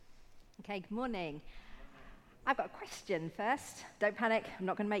Okay, good morning. I've got a question first. Don't panic. I'm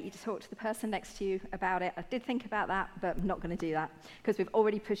not going to make you talk to the person next to you about it. I did think about that, but I'm not going to do that because we've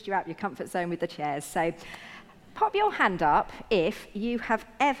already pushed you out of your comfort zone with the chairs. So pop your hand up if you have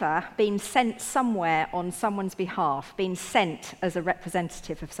ever been sent somewhere on someone's behalf, been sent as a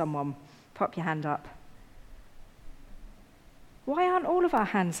representative of someone. Pop your hand up. Why aren't all of our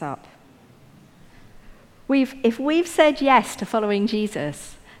hands up? If we've said yes to following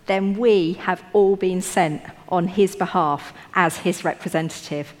Jesus, then we have all been sent on his behalf as his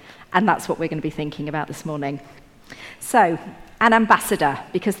representative. And that's what we're going to be thinking about this morning. So, an ambassador,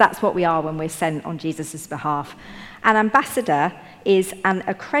 because that's what we are when we're sent on Jesus' behalf. An ambassador is an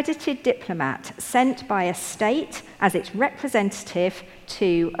accredited diplomat sent by a state as its representative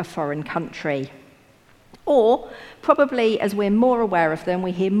to a foreign country. Or, probably as we're more aware of them,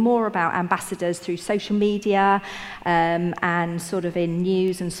 we hear more about ambassadors through social media and sort of in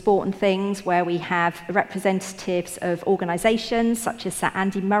news and sport and things, where we have representatives of organisations such as Sir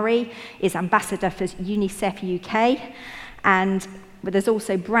Andy Murray is ambassador for UNICEF UK, and there's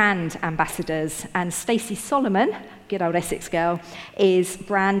also brand ambassadors, and Stacey Solomon, good old Essex girl, is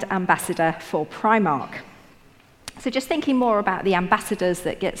brand ambassador for Primark. So just thinking more about the ambassadors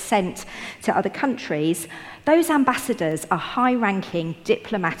that get sent to other countries, those ambassadors are high-ranking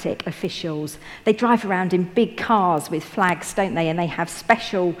diplomatic officials. They drive around in big cars with flags, don't they? And they have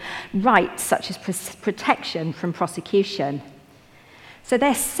special rights, such as protection from prosecution. So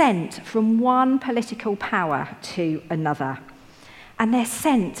they're sent from one political power to another. And they're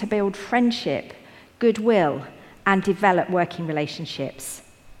sent to build friendship, goodwill, and develop working relationships.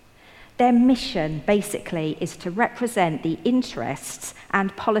 Their mission, basically, is to represent the interests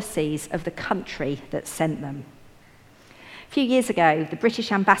and policies of the country that sent them. A few years ago, the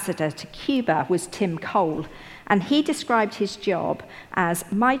British ambassador to Cuba was Tim Cole, and he described his job as,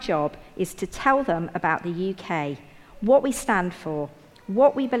 "My job is to tell them about the UK, what we stand for,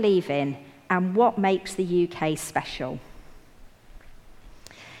 what we believe in, and what makes the UK special."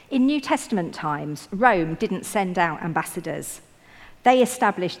 In New Testament times, Rome didn't send out ambassadors. They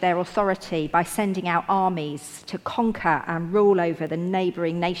established their authority by sending out armies to conquer and rule over the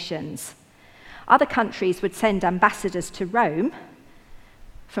neighbouring nations. Other countries would send ambassadors to Rome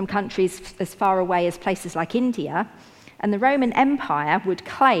from countries as far away as places like India, and the Roman Empire would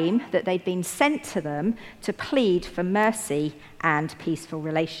claim that they'd been sent to them to plead for mercy and peaceful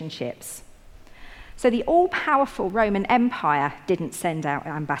relationships. So the all-powerful Roman Empire didn't send out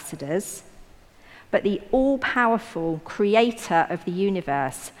ambassadors, but the all-powerful creator of the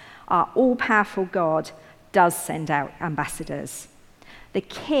universe, our all-powerful God, does send out ambassadors. The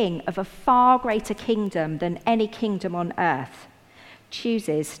king of a far greater kingdom than any kingdom on earth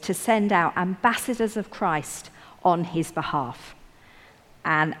chooses to send out ambassadors of Christ on his behalf.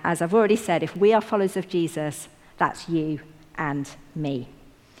 And as I've already said, if we are followers of Jesus, that's you and me.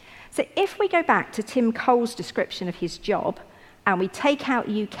 So if we go back to Tim Cole's description of his job, and we take out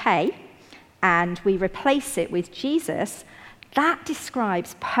UK, and we replace it with Jesus, that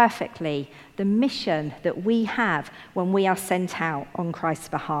describes perfectly the mission that we have when we are sent out on Christ's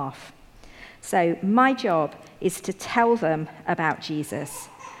behalf. So my job is to tell them about Jesus,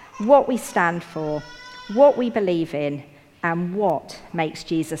 what we stand for, what we believe in, and what makes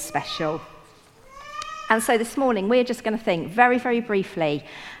Jesus special. And so this morning, we're just going to think very, very briefly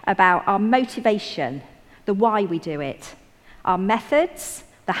about our motivation, the why we do it, our methods,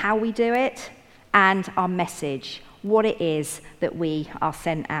 the how we do it, and our message, what it is that we are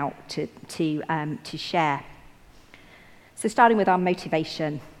sent out to share. So starting with our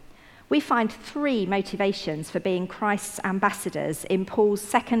motivation, we find three motivations for being Christ's ambassadors in Paul's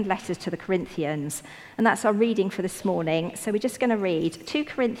second letter to the Corinthians, and that's our reading for this morning. So we're just going to read 2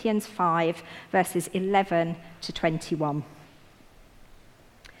 Corinthians 5, verses 11 to 21.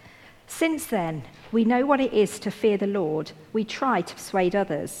 "Since then, we know what it is to fear the Lord. We try to persuade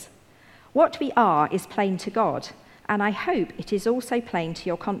others. What we are is plain to God, and I hope it is also plain to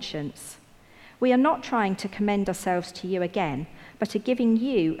your conscience. We are not trying to commend ourselves to you again, but are giving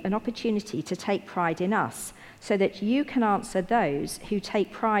you an opportunity to take pride in us, so that you can answer those who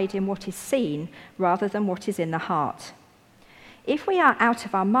take pride in what is seen rather than what is in the heart. If we are out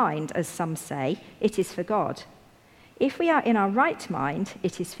of our mind, as some say, it is for God. If we are in our right mind,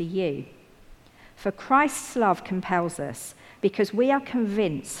 it is for you. For Christ's love compels us, because we are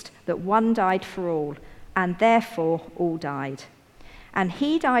convinced that one died for all, and therefore all died. And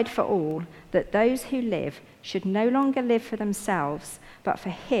he died for all, that those who live should no longer live for themselves, but for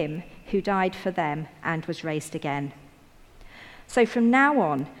him who died for them and was raised again. So from now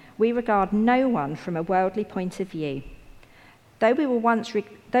on, we regard no one from a worldly point of view. Though we were once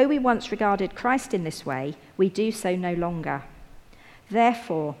Though we once regarded Christ in this way, we do so no longer.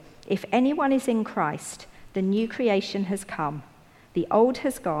 Therefore, if anyone is in Christ, the new creation has come. The old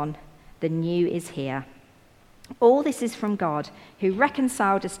has gone, the new is here. All this is from God, who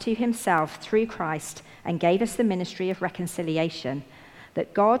reconciled us to himself through Christ and gave us the ministry of reconciliation,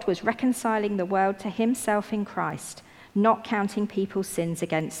 that God was reconciling the world to himself in Christ, not counting people's sins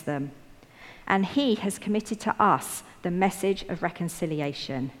against them. And he has committed to us the message of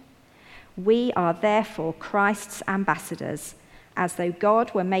reconciliation. We are therefore Christ's ambassadors, as though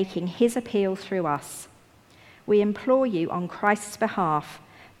God were making his appeal through us. We implore you on Christ's behalf,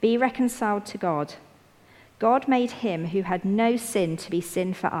 be reconciled to God. God made him who had no sin to be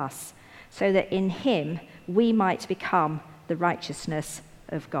sin for us, so that in him we might become the righteousness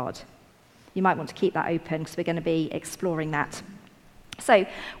of God. You might want to keep that open because we're going to be exploring that. So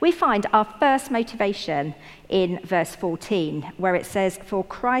we find our first motivation in verse 14, where it says, "For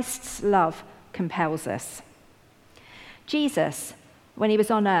Christ's love compels us." Jesus, when he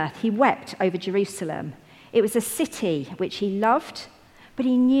was on earth, he wept over Jerusalem. It was a city which he loved, but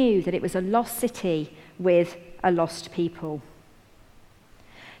he knew that it was a lost city with a lost people.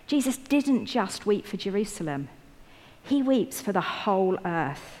 Jesus didn't just weep for Jerusalem. He weeps for the whole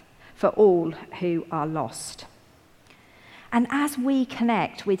earth, for all who are lost. And as we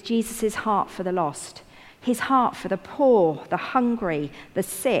connect with Jesus' heart for the lost, his heart for the poor, the hungry, the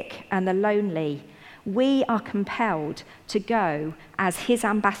sick, and the lonely, we are compelled to go as his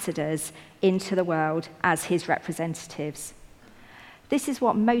ambassadors into the world as his representatives. This is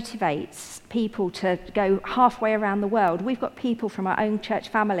what motivates people to go halfway around the world. We've got people from our own church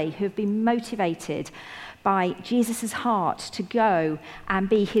family who have been motivated by Jesus' heart to go and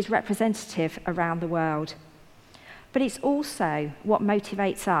be his representative around the world. But it's also what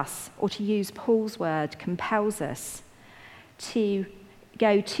motivates us, or to use Paul's word, compels us to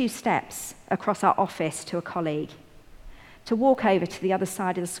go 2 steps across our office to a colleague, to walk over to the other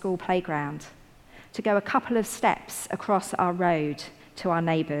side of the school playground, to go a couple of steps across our road to our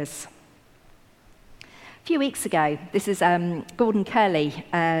neighbours. A few weeks ago, Gordon Curley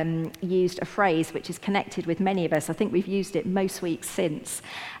used a phrase which is connected with many of us. I think we've used it most weeks since.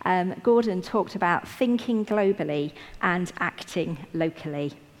 Gordon talked about thinking globally and acting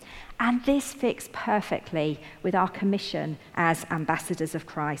locally. And this fits perfectly with our commission as ambassadors of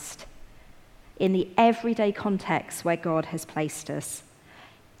Christ in the everyday context where God has placed us.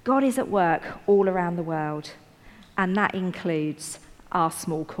 God is at work all around the world, and that includes our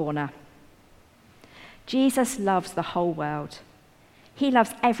small corner. Jesus loves the whole world. He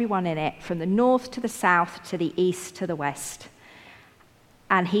loves everyone in it, from the north to the south to the east to the west.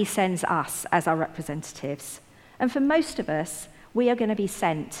 And he sends us as our representatives. And for most of us, we are going to be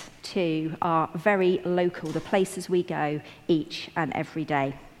sent to our very local, the places we go each and every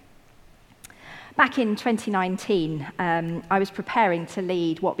day. Back in 2019, I was preparing to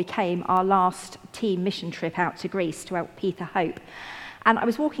lead what became our last team mission trip out to Greece to help Peter Hope. And I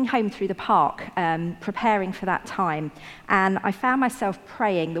was walking home through the park, preparing for that time, and I found myself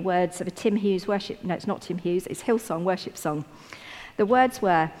praying the words of a Tim Hughes worship, no, it's not Tim Hughes, it's Hillsong worship song. The words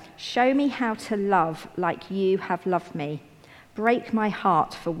were, "Show me how to love like you have loved me. Break my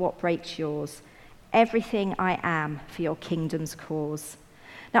heart for what breaks yours. Everything I am for your kingdom's cause."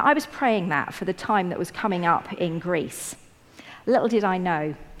 Now, I was praying that for the time that was coming up in Greece. Little did I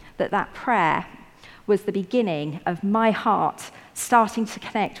know that that prayer was the beginning of my heart starting to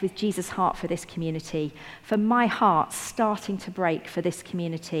connect with Jesus' heart for this community, for my heart starting to break for this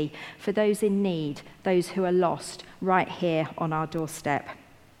community, for those in need, those who are lost, right here on our doorstep.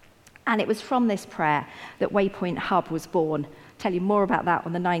 And it was from this prayer that Waypoint Hub was born. I'll tell you more about that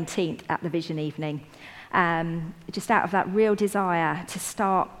on the 19th at the Vision Evening. Just out of that real desire to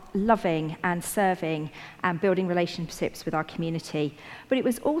start loving and serving and building relationships with our community. But it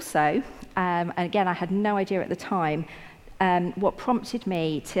was also, and again, I had no idea at the time, what prompted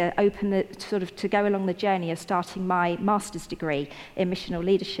me to to go along the journey of starting my master's degree in missional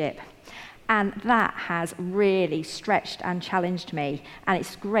leadership. And that has really stretched and challenged me. And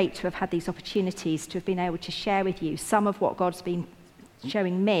it's great to have had these opportunities to have been able to share with you some of what God's been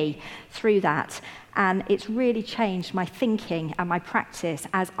showing me through that. And it's really changed my thinking and my practice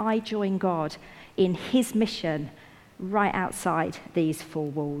as I join God in his mission right outside these 4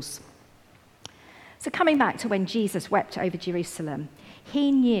 walls. So coming back to when Jesus wept over Jerusalem,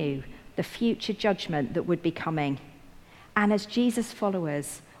 he knew the future judgment that would be coming. And as Jesus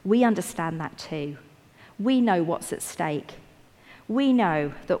followers, we understand that too. We know what's at stake. We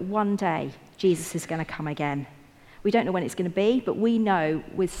know that one day Jesus is going to come again. We don't know when it's going to be, but we know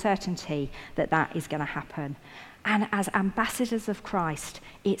with certainty that that is going to happen. And as ambassadors of Christ,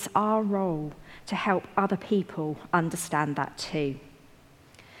 it's our role to help other people understand that too.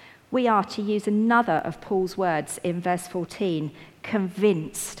 We are, to use another of Paul's words in verse 14,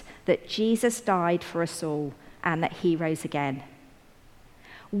 convinced that Jesus died for us all and that he rose again.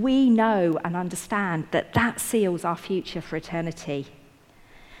 We know and understand that that seals our future for eternity.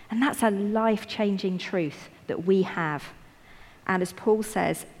 And that's a life-changing truth that we have. And as Paul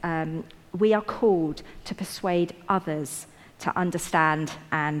says, we are called to persuade others to understand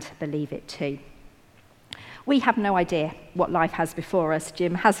and believe it too. We have no idea what life has before us.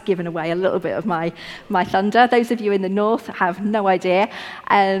 Jim has given away a little bit of my thunder. Those of you in the north have no idea.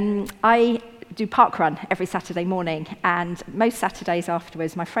 I do parkrun every Saturday morning, and most Saturdays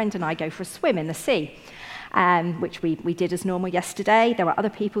afterwards, my friend and I go for a swim in the sea, which we did as normal yesterday. There were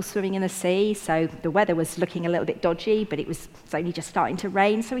other people swimming in the sea, so the weather was looking a little bit dodgy, but it's only just starting to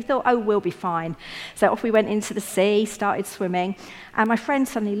rain, so we thought, oh, we'll be fine. So off we went into the sea, started swimming, and my friend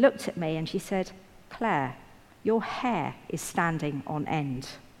suddenly looked at me and she said, "Claire, your hair is standing on end."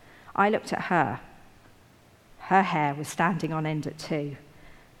 I looked at her. Her hair was standing on end too.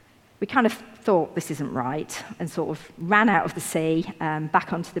 We kind of thought this isn't right and sort of ran out of the sea,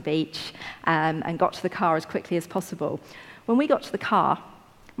 back onto the beach, and got to the car as quickly as possible. When we got to the car,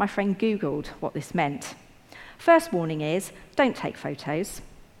 my friend Googled what this meant. First warning is, don't take photos.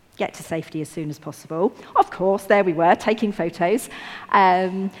 Get to safety as soon as possible. Of course, there we were, taking photos,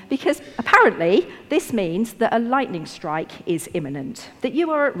 because apparently this means that a lightning strike is imminent, that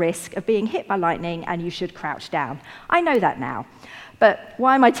you are at risk of being hit by lightning and you should crouch down. I know that now, but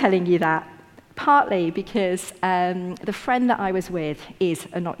why am I telling you that? Partly because the friend that I was with is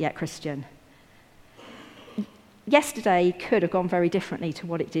a not yet Christian. Yesterday could have gone very differently to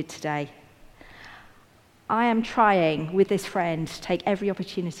what it did today. I am trying with this friend to take every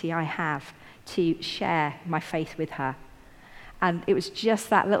opportunity I have to share my faith with her. And it was just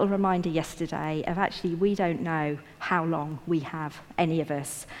that little reminder yesterday of actually we don't know how long we have, any of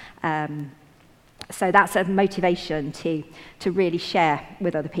us. So that's a motivation to really share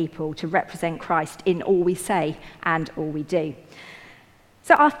with other people, to represent Christ in all we say and all we do.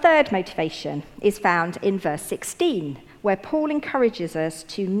 So our third motivation is found in verse 16, where Paul encourages us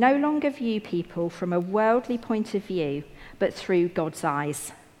to no longer view people from a worldly point of view, but through God's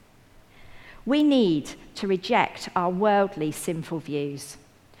eyes. We need to reject our worldly, sinful views.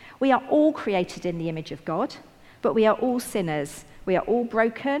 We are all created in the image of God, but we are all sinners. We are all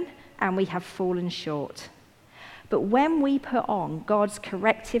broken, and we have fallen short. But when we put on God's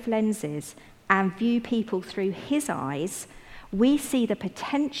corrective lenses and view people through his eyes, we see the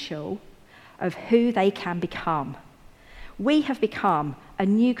potential of who they can become. We have become a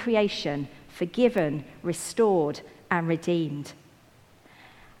new creation, forgiven, restored, and redeemed.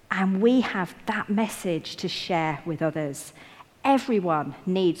 And we have that message to share with others. Everyone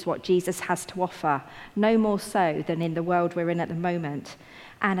needs what Jesus has to offer, no more so than in the world we're in at the moment.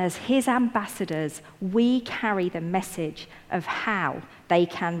 And as his ambassadors, we carry the message of how they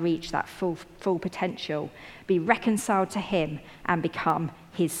can reach that full potential, be reconciled to him, and become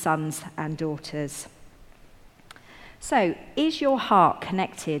his sons and daughters. So, is your heart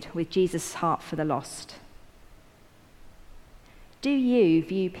connected with Jesus' heart for the lost? Do you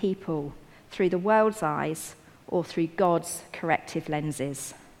view people through the world's eyes or through God's corrective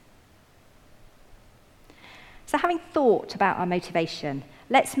lenses? So, having thought about our motivation,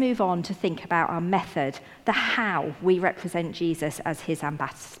 let's move on to think about our method, the how we represent Jesus as his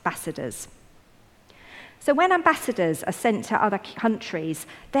ambassadors. So when ambassadors are sent to other countries,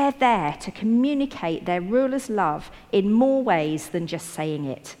 they're there to communicate their ruler's love in more ways than just saying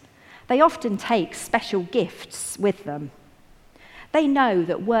it. They often take special gifts with them. They know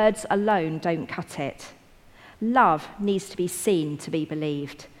that words alone don't cut it. Love needs to be seen to be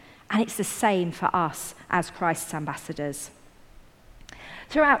believed, and it's the same for us as Christ's ambassadors.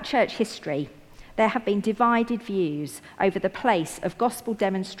 Throughout church history, there have been divided views over the place of gospel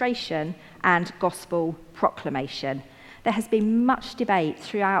demonstration and gospel proclamation. There has been much debate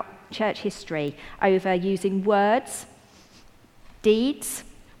throughout church history over using words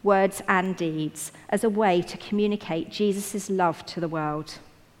and deeds as a way to communicate Jesus' love to the world.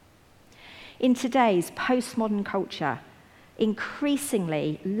 In today's postmodern culture,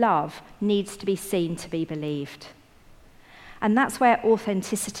 increasingly love needs to be seen to be believed. And that's where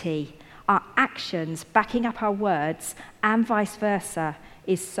authenticity, our actions backing up our words, and vice versa,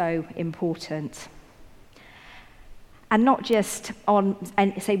 is so important. And not just on,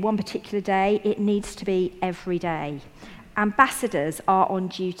 say, one particular day, it needs to be every day. Ambassadors are on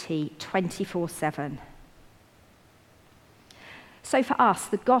duty 24/7. So for us,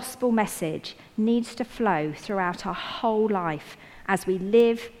 the gospel message needs to flow throughout our whole life as we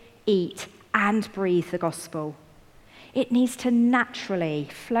live, eat, and breathe the gospel. It needs to naturally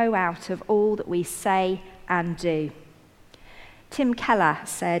flow out of all that we say and do. Tim Keller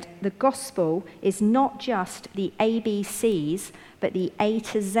said, "The gospel is not just the ABCs, but the A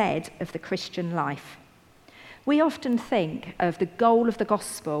to Z of the Christian life." We often think of the goal of the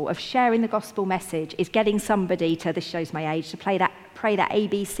gospel, of sharing the gospel message, is getting somebody to, this shows my age, to pray that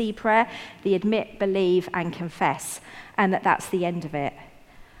ABC prayer, the admit, believe, and confess, and that's the end of it.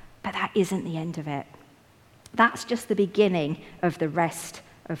 But that isn't the end of it. That's just the beginning of the rest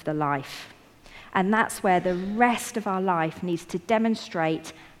of the life. And that's where the rest of our life needs to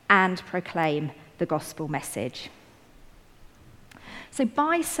demonstrate and proclaim the gospel message. So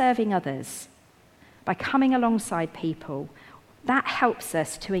by serving others, by coming alongside people, that helps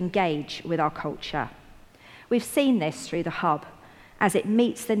us to engage with our culture. We've seen this through the hub, as it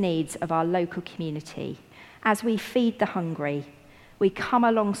meets the needs of our local community. As we feed the hungry, we come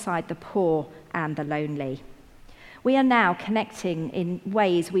alongside the poor and the lonely. We are now connecting in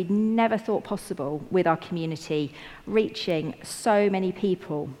ways we'd never thought possible with our community, reaching so many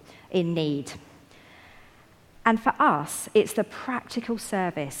people in need. And for us, it's the practical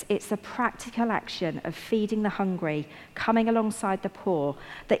service, it's the practical action of feeding the hungry, coming alongside the poor,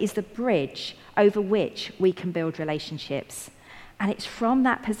 that is the bridge over which we can build relationships. And it's from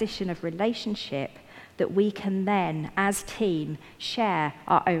that position of relationship that we can then, as team, share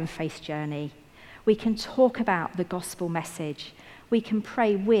our own faith journey. We can talk about the gospel message. We can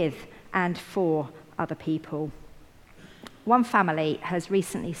pray with and for other people. One family has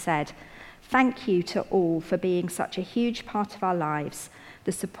recently said, "Thank you to all for being such a huge part of our lives.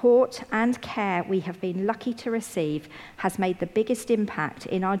 The support and care we have been lucky to receive has made the biggest impact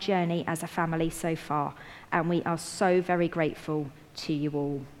in our journey as a family so far, and we are so very grateful to you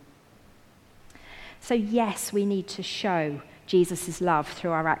all." So yes, we need to show Jesus' love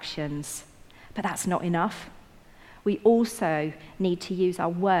through our actions, but that's not enough. We also need to use our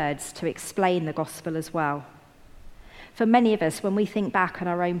words to explain the gospel as well. For many of us, when we think back on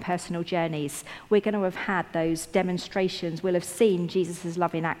our own personal journeys, we're going to have had those demonstrations. We'll have seen Jesus'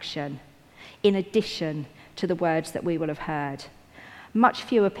 love in action, in addition to the words that we will have heard. Much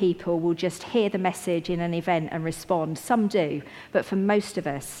fewer people will just hear the message in an event and respond. Some do, but for most of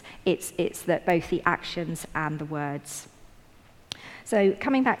us, it's that both the actions and the words. So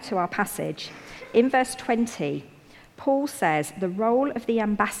coming back to our passage, in verse 20, Paul says the role of the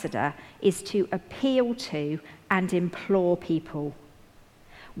ambassador is to appeal to and implore people.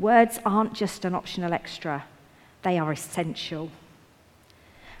 Words aren't just an optional extra, they are essential.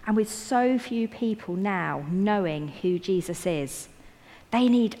 And with so few people now knowing who Jesus is, they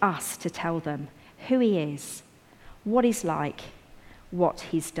need us to tell them who he is, what he's like, what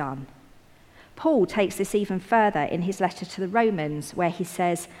he's done. Paul takes this even further in his letter to the Romans, where he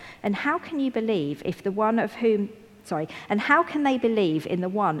says, and how can they believe in the one of whom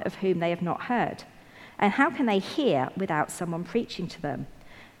they have not heard? And how can they hear without someone preaching to them?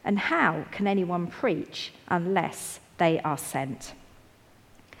 And how can anyone preach unless they are sent?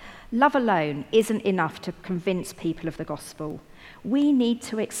 Love alone isn't enough to convince people of the gospel. We need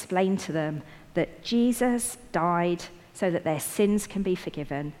to explain to them that Jesus died so that their sins can be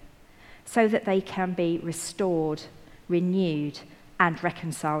forgiven, so that they can be restored, renewed, and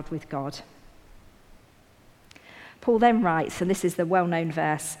reconciled with God. Paul then writes, and this is the well-known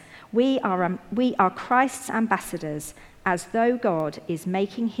verse, we are Christ's ambassadors, as though God is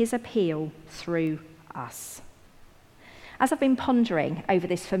making his appeal through us. As I've been pondering over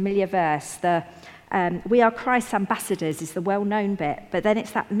this familiar verse, we are Christ's ambassadors is the well-known bit, but then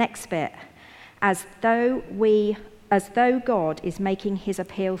it's that next bit, as though God is making his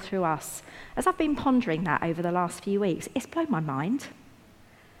appeal through us. As I've been pondering that over the last few weeks, it's blown my mind.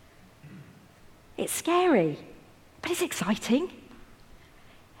 It's scary, but it's exciting.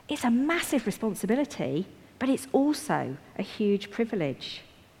 It's a massive responsibility, but it's also a huge privilege.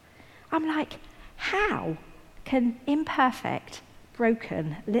 I'm like, how can imperfect,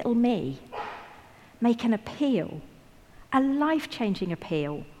 broken little me make an appeal, a life-changing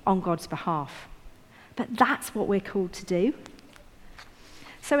appeal on God's behalf? But that's what we're called to do.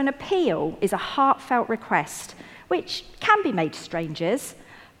 So an appeal is a heartfelt request, which can be made to strangers,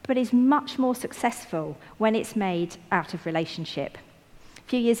 but is much more successful when it's made out of relationship.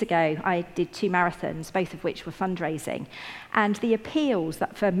 A few years ago, I did 2 marathons, both of which were fundraising, and the appeals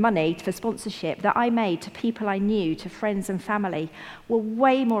for money, for sponsorship, that I made to people I knew, to friends and family, were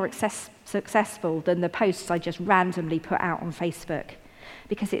way more successful than the posts I just randomly put out on Facebook,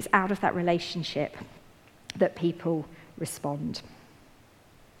 because it's out of that relationship that people respond.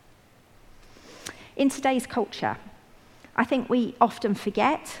 In today's culture, I think we often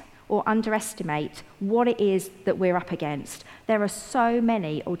forget or underestimate what it is that we're up against. There are so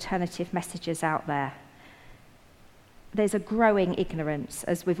many alternative messages out there. There's a growing ignorance,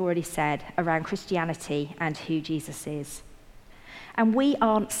 as we've already said, around Christianity and who Jesus is. And we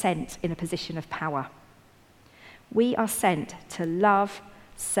aren't sent in a position of power. We are sent to love,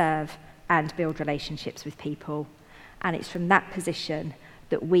 serve, and build relationships with people. And it's from that position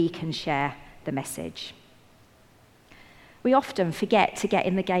that we can share the message. We often forget to get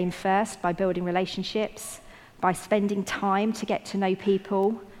in the game first by building relationships, by spending time to get to know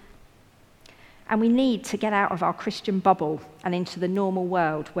people. And we need to get out of our Christian bubble and into the normal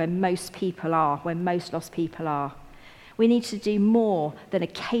world where most people are, where most lost people are. We need to do more than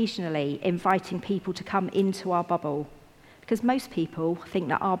occasionally inviting people to come into our bubble, because most people think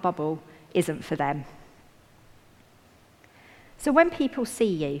that our bubble isn't for them. So when people see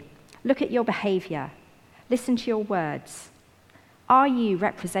you, look at your behaviour, listen to your words. Are you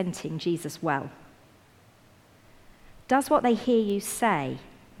representing Jesus well? Does what they hear you say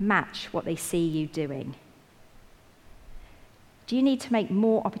match what they see you doing? Do you need to make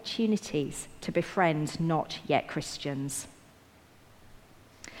more opportunities to befriend not yet Christians?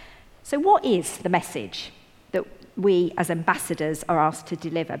 So what is the message that we as ambassadors are asked to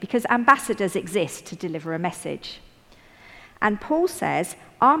deliver? Because ambassadors exist to deliver a message. And Paul says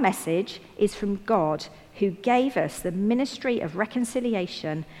our message is from God, who gave us the ministry of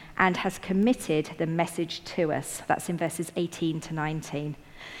reconciliation and has committed the message to us. That's in verses 18 to 19.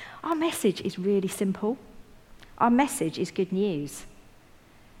 Our message is really simple. Our message is good news.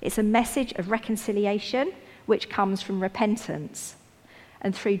 It's a message of reconciliation which comes from repentance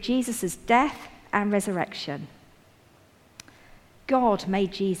and through Jesus' death and resurrection. God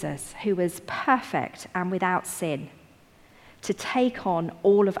made Jesus, who was perfect and without sin, to take on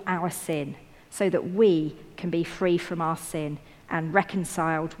all of our sin so that we can be free from our sin and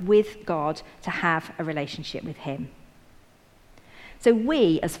reconciled with God to have a relationship with him. So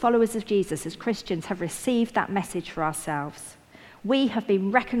we, as followers of Jesus, as Christians, have received that message for ourselves. We have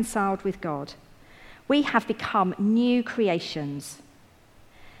been reconciled with God. We have become new creations.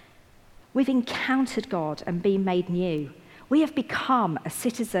 We've encountered God and been made new. We have become a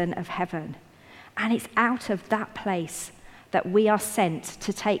citizen of heaven. And it's out of that place that we are sent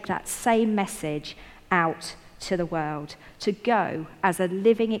to take that same message out to the world, to go as a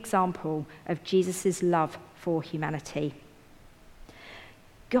living example of Jesus' love for humanity.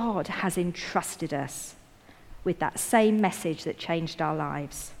 God has entrusted us with that same message that changed our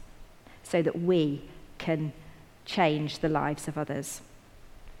lives so that we can change the lives of others.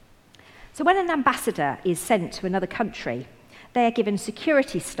 So when an ambassador is sent to another country, they are given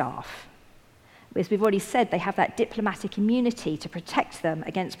security staff. As we've already said, they have that diplomatic immunity to protect them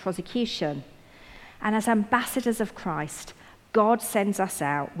against prosecution. And as ambassadors of Christ, God sends us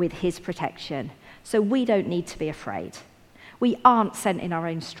out with his protection, so we don't need to be afraid. We aren't sent in our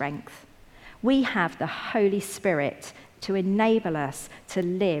own strength. We have the Holy Spirit to enable us to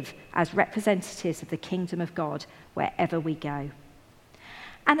live as representatives of the kingdom of God wherever we go.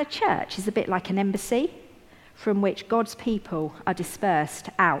 And a church is a bit like an embassy from which God's people are dispersed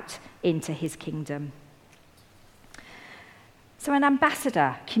out into his kingdom. So an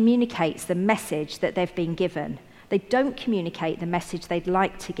ambassador communicates the message that they've been given. They don't communicate the message they'd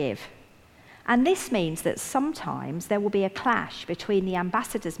like to give. And this means that sometimes there will be a clash between the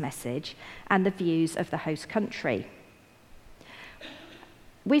ambassador's message and the views of the host country.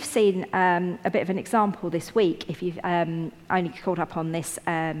 We've seen a bit of an example this week, if you've only caught up on this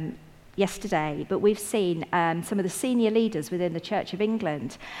yesterday, but we've seen some of the senior leaders within the Church of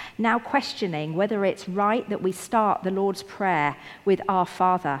England now questioning whether it's right that we start the Lord's Prayer with Our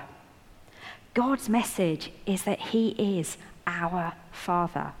Father. God's message is that he is our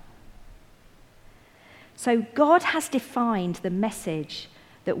Father. So God has defined the message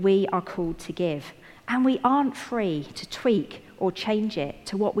that we are called to give, and we aren't free to tweak or change it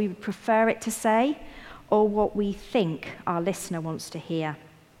to what we would prefer it to say or what we think our listener wants to hear.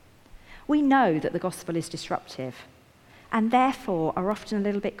 We know that the gospel is disruptive and therefore are often a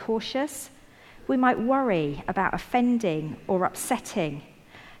little bit cautious. We might worry about offending or upsetting,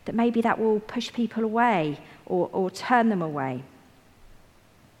 that maybe that will push people away or turn them away.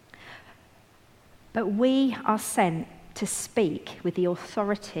 But we are sent to speak with the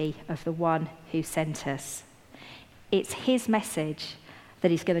authority of the one who sent us. It's his message that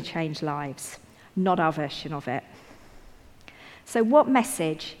is going to change lives, not our version of it. So what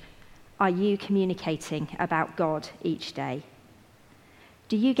message are you communicating about God each day?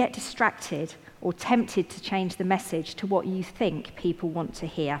 Do you get distracted or tempted to change the message to what you think people want to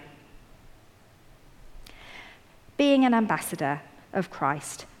hear. Being an ambassador of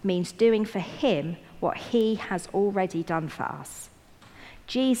Christ means doing for him what he has already done for us.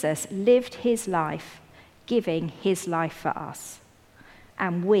 Jesus lived his life, giving his life for us,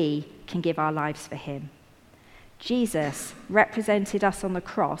 and we can give our lives for him. Jesus represented us on the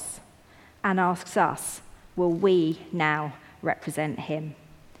cross and asks us, will we now represent him?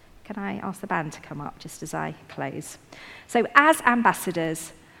 Can I ask the band to come up just as I close? So as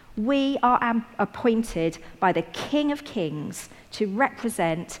ambassadors, we are appointed by the King of Kings to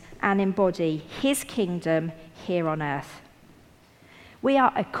represent and embody his kingdom here on earth. We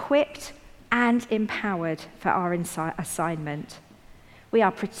are equipped and empowered for our assignment. We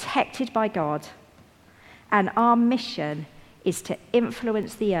are protected by God, and our mission is to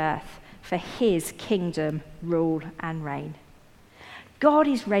influence the earth for his kingdom rule and reign. God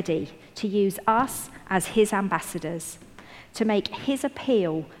is ready to use us as his ambassadors to make his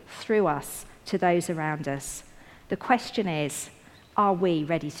appeal through us to those around us. The question is, are we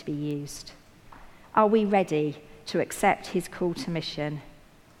ready to be used? Are we ready to accept his call to mission?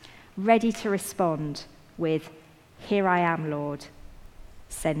 Ready to respond with, "Here I am, Lord,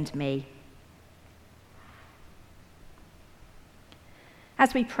 send me."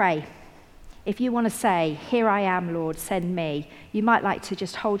 As we pray, if you want to say, "Here I am, Lord, send me," you might like to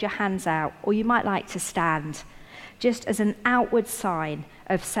just hold your hands out, or you might like to stand, just as an outward sign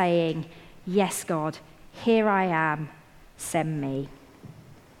of saying, "Yes, God, here I am, send me."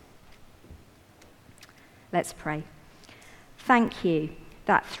 Let's pray. Thank you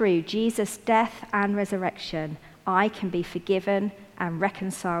that through Jesus' death and resurrection, I can be forgiven and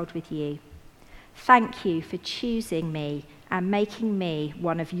reconciled with you. Thank you for choosing me and making me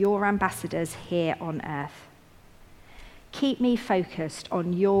one of your ambassadors here on earth. Keep me focused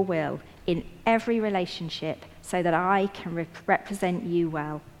on your will in every relationship so that I can represent you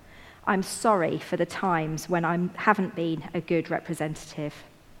well. I'm sorry for the times when I haven't been a good representative.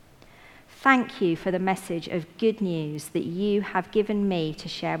 Thank you for the message of good news that you have given me to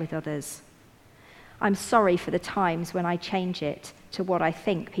share with others. I'm sorry for the times when I change it to what I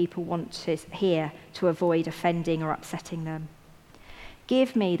think people want to hear to avoid offending or upsetting them.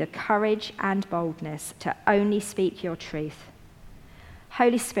 Give me the courage and boldness to only speak your truth.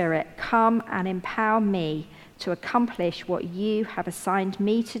 Holy Spirit, come and empower me to accomplish what you have assigned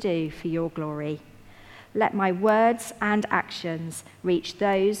me to do for your glory. Let my words and actions reach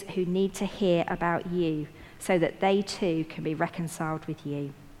those who need to hear about you so that they too can be reconciled with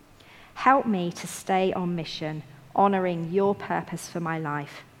you. Help me to stay on mission, honoring your purpose for my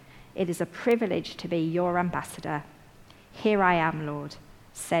life. It is a privilege to be your ambassador. Here I am, Lord.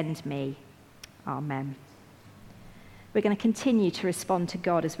 Send me. Amen. We're going to continue to respond to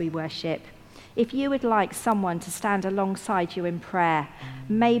God as we worship. If you would like someone to stand alongside you in prayer,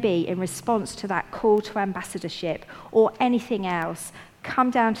 maybe in response to that call to ambassadorship or anything else,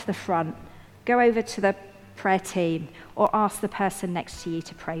 come down to the front, go over to the prayer team, or ask the person next to you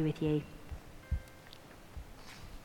to pray with you.